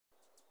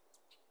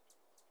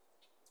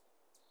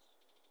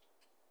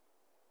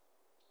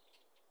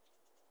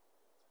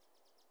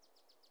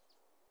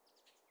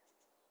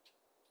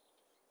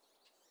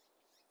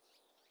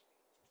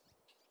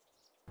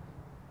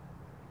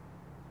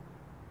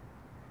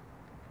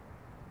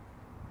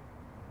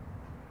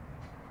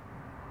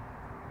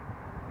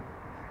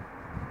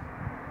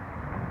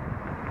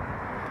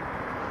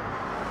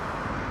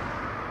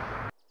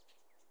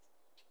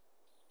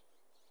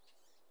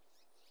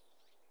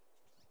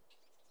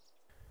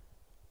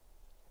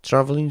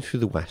Travelling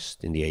through the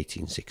West in the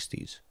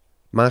 1860s,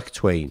 Mark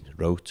Twain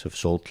wrote of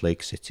Salt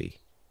Lake City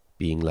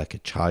being like a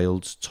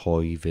child's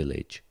toy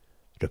village,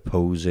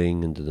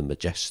 reposing under the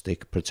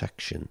majestic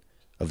protection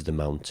of the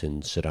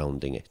mountains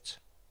surrounding it.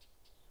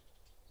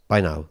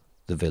 By now,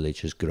 the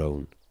village has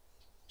grown,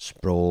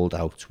 sprawled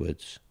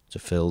outwards to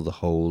fill the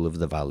whole of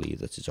the valley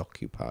that it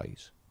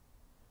occupies.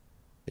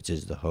 It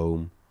is the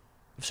home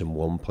of some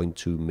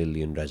 1.2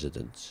 million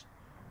residents,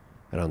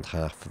 around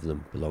half of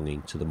them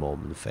belonging to the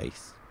Mormon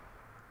faith.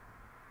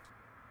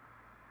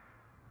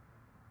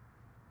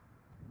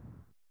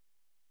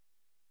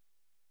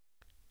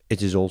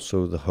 It is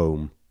also the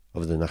home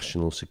of the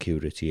National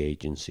Security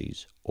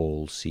Agency's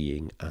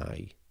all-seeing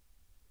eye.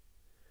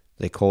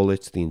 They call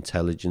it the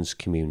Intelligence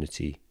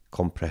Community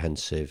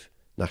Comprehensive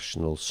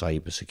National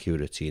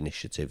Cybersecurity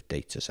Initiative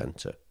Data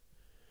Center,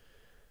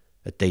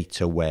 a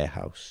data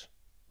warehouse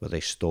where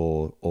they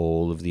store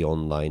all of the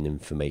online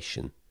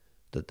information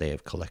that they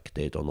have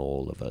collected on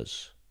all of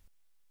us.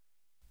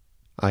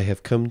 I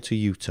have come to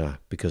Utah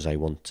because I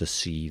want to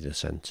see the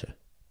center.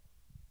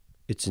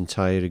 Its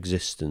entire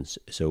existence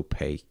is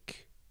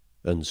opaque,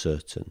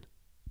 uncertain.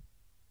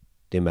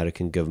 The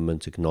American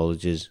government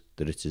acknowledges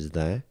that it is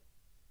there,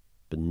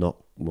 but not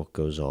what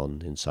goes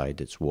on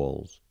inside its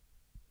walls.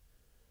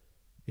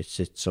 It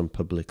sits on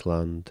public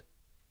land,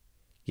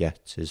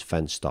 yet is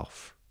fenced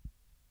off,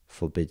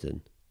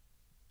 forbidden.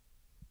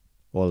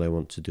 All I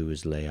want to do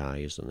is lay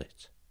eyes on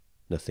it,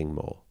 nothing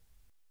more.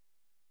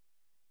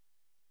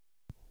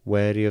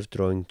 Wary of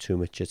drawing too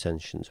much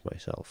attention to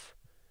myself,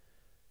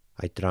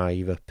 I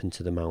drive up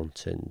into the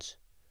mountains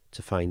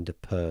to find a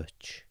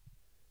perch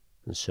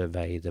and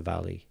survey the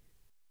valley.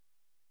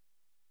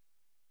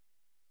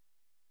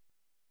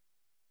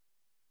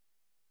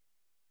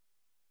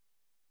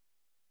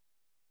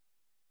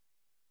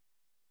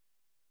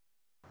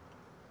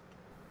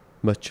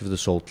 Much of the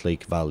Salt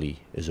Lake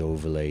Valley is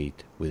overlaid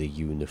with a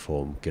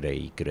uniform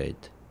grey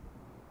grid.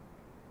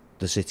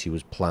 The city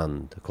was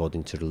planned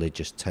according to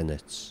religious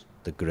tenets.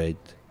 The grid,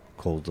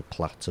 called the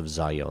Plat of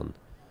Zion,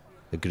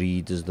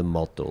 agreed as the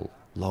model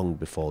long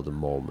before the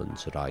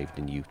Mormons arrived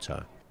in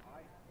Utah.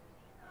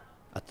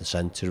 At the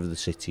centre of the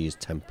city is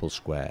Temple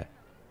Square,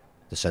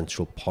 the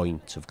central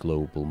point of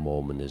global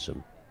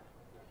Mormonism.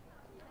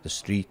 The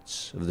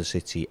streets of the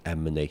city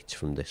emanate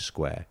from this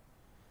square,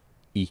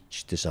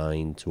 each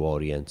designed to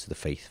orient the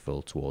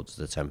faithful towards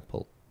the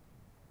temple.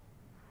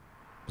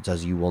 But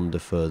as you wander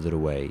further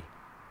away,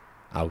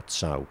 out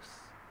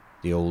south,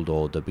 the old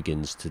order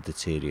begins to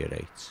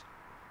deteriorate,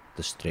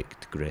 the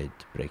strict grid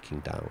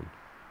breaking down.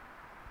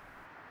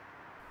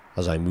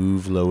 As I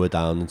move lower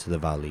down into the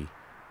valley,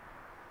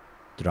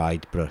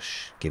 dried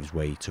brush gives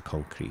way to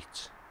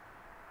concrete,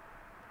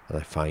 and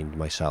I find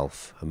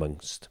myself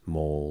amongst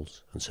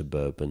malls and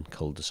suburban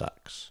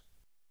cul-de-sacs.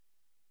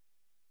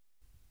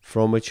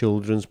 From a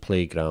children's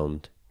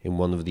playground in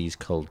one of these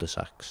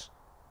cul-de-sacs,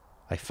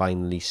 I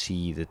finally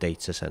see the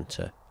data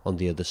center on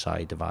the other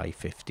side of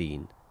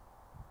I-15.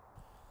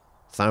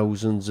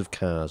 Thousands of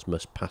cars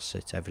must pass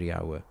it every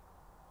hour,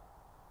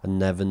 and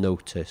never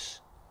notice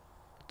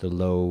the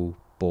low,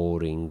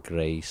 boring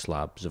grey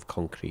slabs of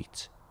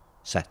concrete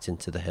set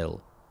into the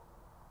hill.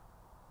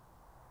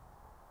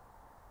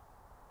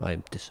 I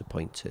am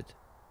disappointed.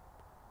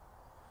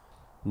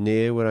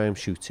 Near where I am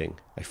shooting,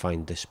 I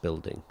find this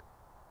building.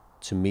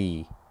 To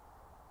me,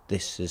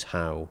 this is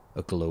how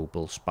a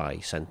global spy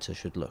centre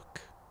should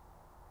look.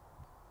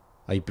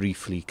 I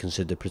briefly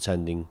consider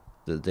pretending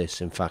that this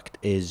in fact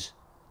is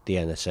the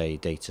NSA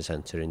data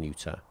centre in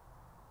Utah,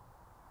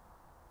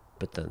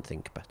 but then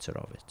think better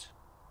of it.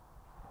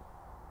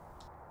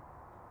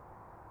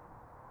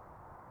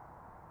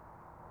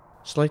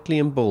 Slightly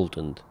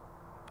emboldened,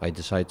 I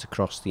decide to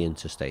cross the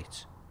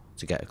interstate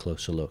to get a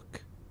closer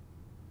look.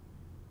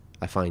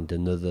 I find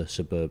another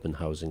suburban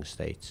housing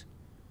estate,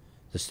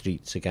 the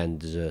streets again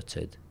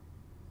deserted,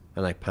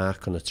 and I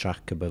park on a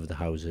track above the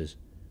houses,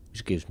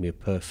 which gives me a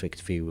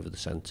perfect view of the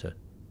centre.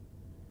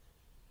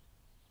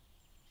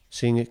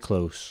 Seeing it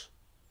close,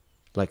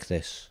 like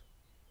this,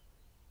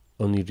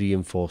 only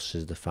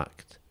reinforces the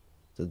fact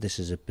that this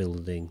is a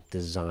building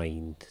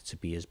designed to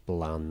be as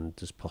bland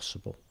as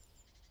possible.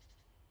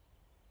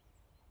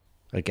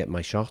 I get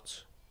my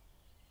shot,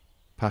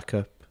 pack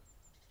up,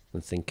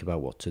 and think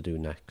about what to do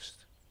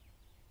next.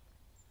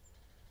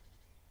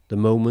 The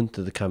moment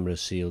that the camera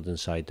is sealed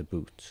inside the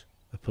boot,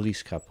 a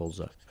police car pulls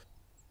up.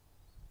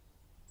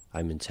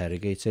 I'm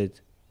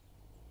interrogated,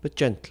 but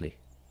gently.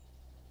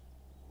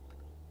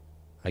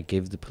 I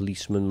give the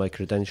policeman my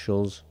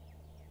credentials,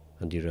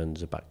 and he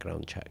runs a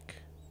background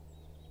check.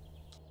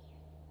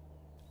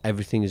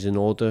 Everything is in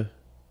order,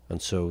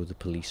 and so the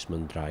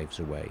policeman drives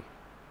away.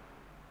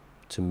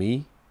 To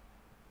me,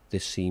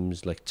 this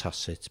seems like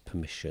tacit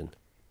permission,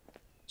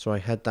 so I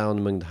head down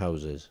among the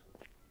houses.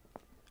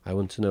 I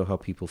want to know how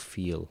people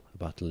feel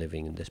about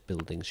living in this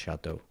building's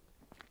shadow.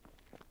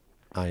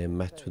 I am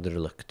met with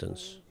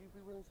reluctance.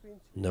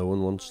 No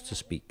one wants to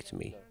speak to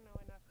me,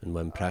 and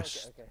when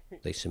pressed,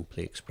 they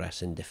simply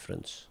express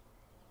indifference.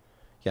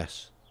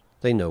 Yes,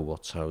 they know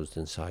what's housed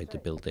inside the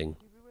building,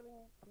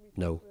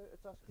 No,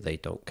 they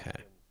don't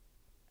care.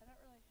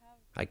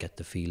 I get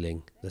the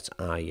feeling that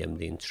I am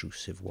the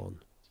intrusive one,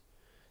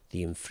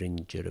 the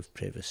infringer of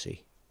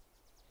privacy.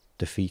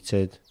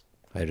 Defeated,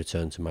 I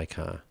return to my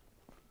car.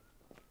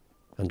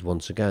 And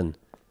once again,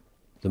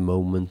 the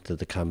moment that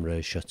the camera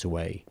is shut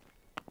away,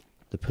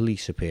 the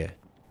police appear.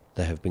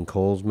 There have been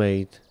calls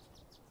made,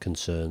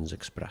 concerns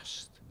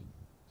expressed.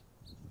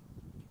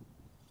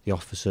 The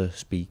officer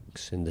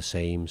speaks in the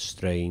same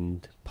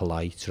strained,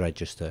 polite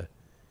register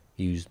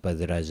used by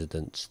the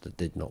residents that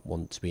did not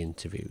want to be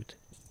interviewed.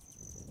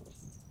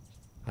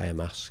 I am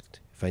asked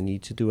if I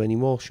need to do any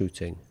more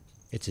shooting.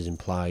 It is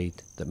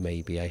implied that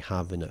maybe I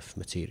have enough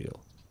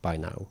material by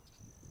now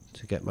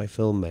to get my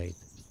film made.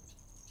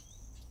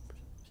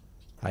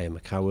 I am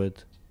a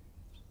coward.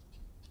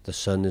 The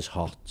sun is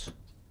hot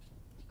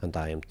and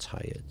I am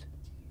tired,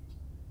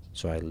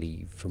 so I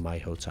leave for my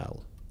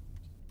hotel.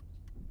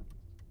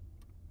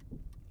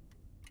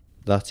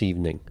 That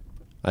evening,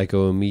 I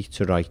go and meet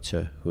a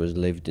writer who has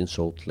lived in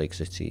Salt Lake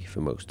City for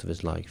most of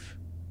his life.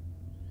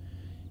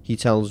 He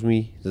tells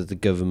me that the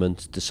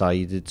government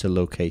decided to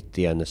locate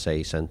the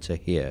NSA centre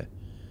here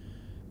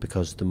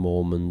because the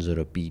Mormons are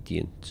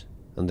obedient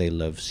and they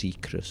love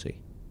secrecy.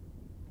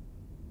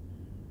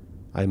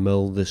 I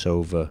mull this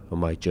over on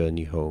my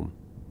journey home.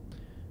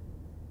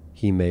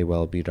 He may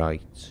well be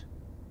right,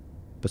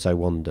 but I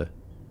wonder,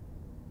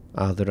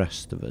 are the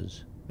rest of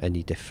us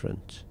any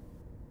different?